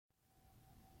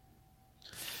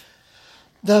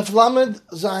Daf Lamed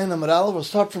Zayin Amud Aleph. We'll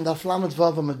start from Daf Lamed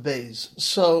Vav Amud Beis.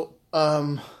 So,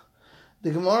 the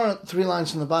Gemara, 3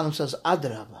 lines from the bottom, says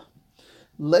Adrabah.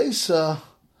 Leisa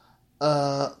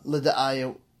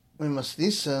L'Da'aya, we must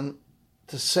listen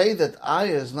to say that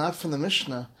Ayah is not from the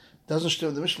Mishnah. Doesn't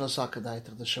show the Mishnah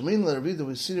Sakadaita. The Shamin L'Ravida,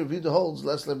 we see the Ravida holds,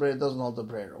 less L'Breira doesn't hold the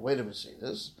Breira. Where do we see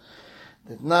this?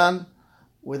 That none,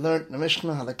 we learned in the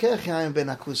Mishnah, Halakech Yayin Ben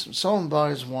HaKusim. Someone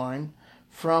buys wine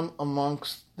from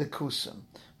amongst the kusim.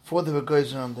 For the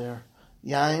Begoyzer on their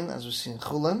yain, as we see in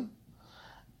Chulin,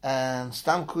 and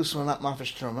stam kusim are not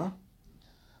mafish truma.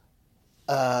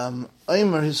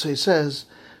 Eimer, he says,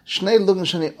 Shnei lugan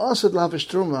shani osad lafish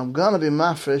truma. I'm gonna be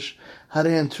mafish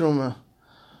harihan truma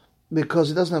because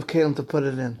he doesn't have kelim to put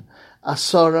it in.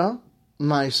 Asara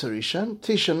ma'aser ishan,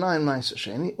 tisha 9 ma'aser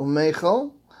sheni,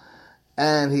 umeichel,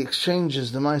 and he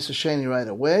exchanges the ma'aser sheni right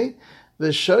away.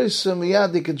 V'shoysa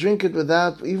miyad, he could drink it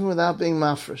even without being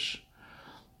mafresh.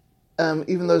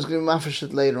 Even though he's going to be mafresh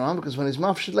it later on, because when he's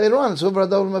mafresh it later on, it's over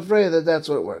adol mafreya that's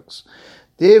what it works.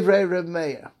 Devrei Reb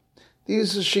Meir.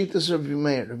 These are shittas of Reb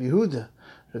Meir, Reb Yehuda,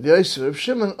 Reb Yosef, Reb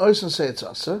Shimon, Oisen say it's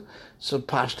asa. So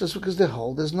pashtas because they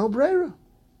hold there's no breira.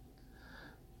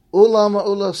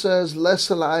 Ula says less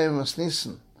al ayim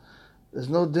asnisin. There's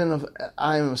no din of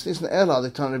ayim asnisin. Ela they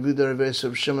turn Reb Yehuda, Reb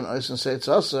Yosef, Reb Shimon, Oisen say it's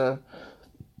asa.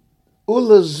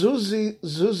 Ula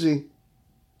Zuzi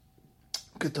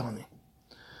Ketoni.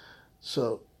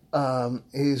 So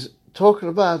he's talking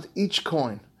about each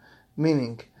coin,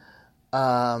 meaning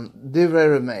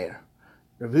Divrei Reb Meir,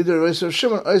 Reb Yehuda, Reb Yosef,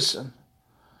 Shimon, Oisen.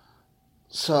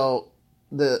 So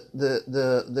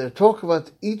they're talking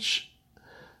about each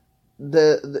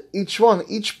one,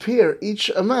 each pair, each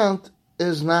amount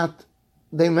is not.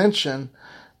 They mention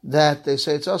that they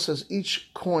say it's us as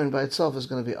each coin by itself is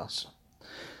going to be us.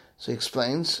 So he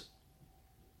explains,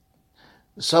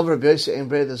 Rabbi Yossi ain't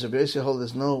breira, there's Rabbi Yossi hold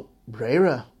there's no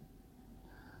breira.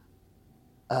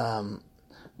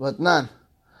 But none.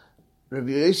 Rabbi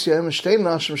Yossi shtei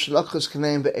nashim shelachos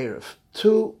kaneim be'erev.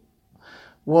 2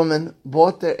 women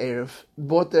bought their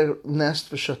nest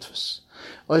for shutfus.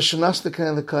 Or shenas the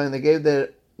kaneim the kohen, they gave their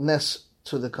nest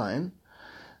to the kohen.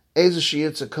 Eza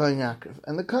shiyitz a kohen yaakov.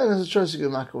 And the kohen has a choice to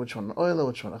give yaakov which one oila,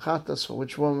 which one a chatas, for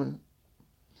which woman.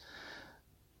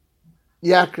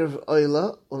 Yaakov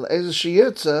oila, or eza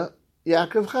shiyitza,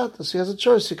 Yaakov chatas. He has a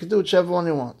choice. He can do whichever one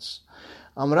he wants.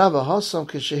 Amrava hasam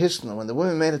kishehisna. When the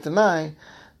women made it deny,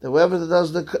 that whoever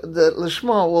does the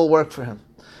lishma will work for him,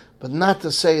 but not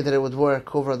to say that it would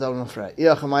work over adal nafrei.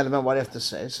 Iyach might have been what you have to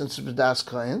say since it's b'das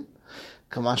kohen.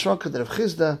 Kamashma kadrav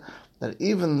chizda that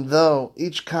even though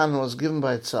each kan was given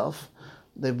by itself,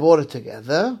 they bought it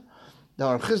together. The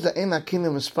Rav Chizda ein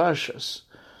akinim misparshas.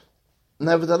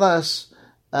 Nevertheless,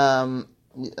 because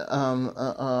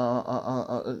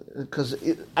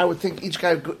I would think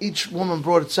each woman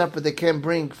brought it separate. They can't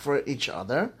bring for each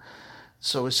other.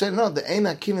 So we say no. The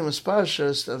Eina Kinim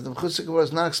Esparshas of the Mechusik Gemara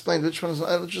is not explained which one is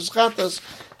Chatas.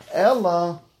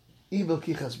 Ella Ibel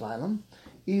Kichas Bailam.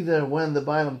 Either when the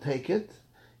Bailam take it,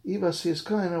 Iba sees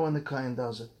Kohen, or when the Kohen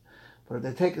does it. But if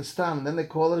they take it stam, and then they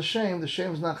call it a shame. The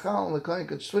shame is not chal, and the Kohen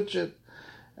could switch it.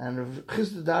 And Rav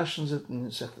Chizda dashens it in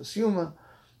Sechtas Yuma.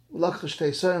 It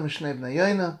says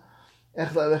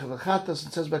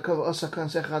by Kova Osa Kan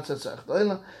Sech Chatzat Sech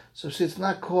Oila. So see, it's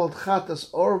not called Chatas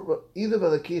or either by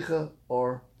the Kicha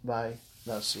or by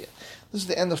the Asiyah. This is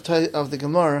the end of the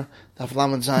Gemara, Daf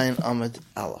Lamed Zayin Amud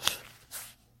Aleph.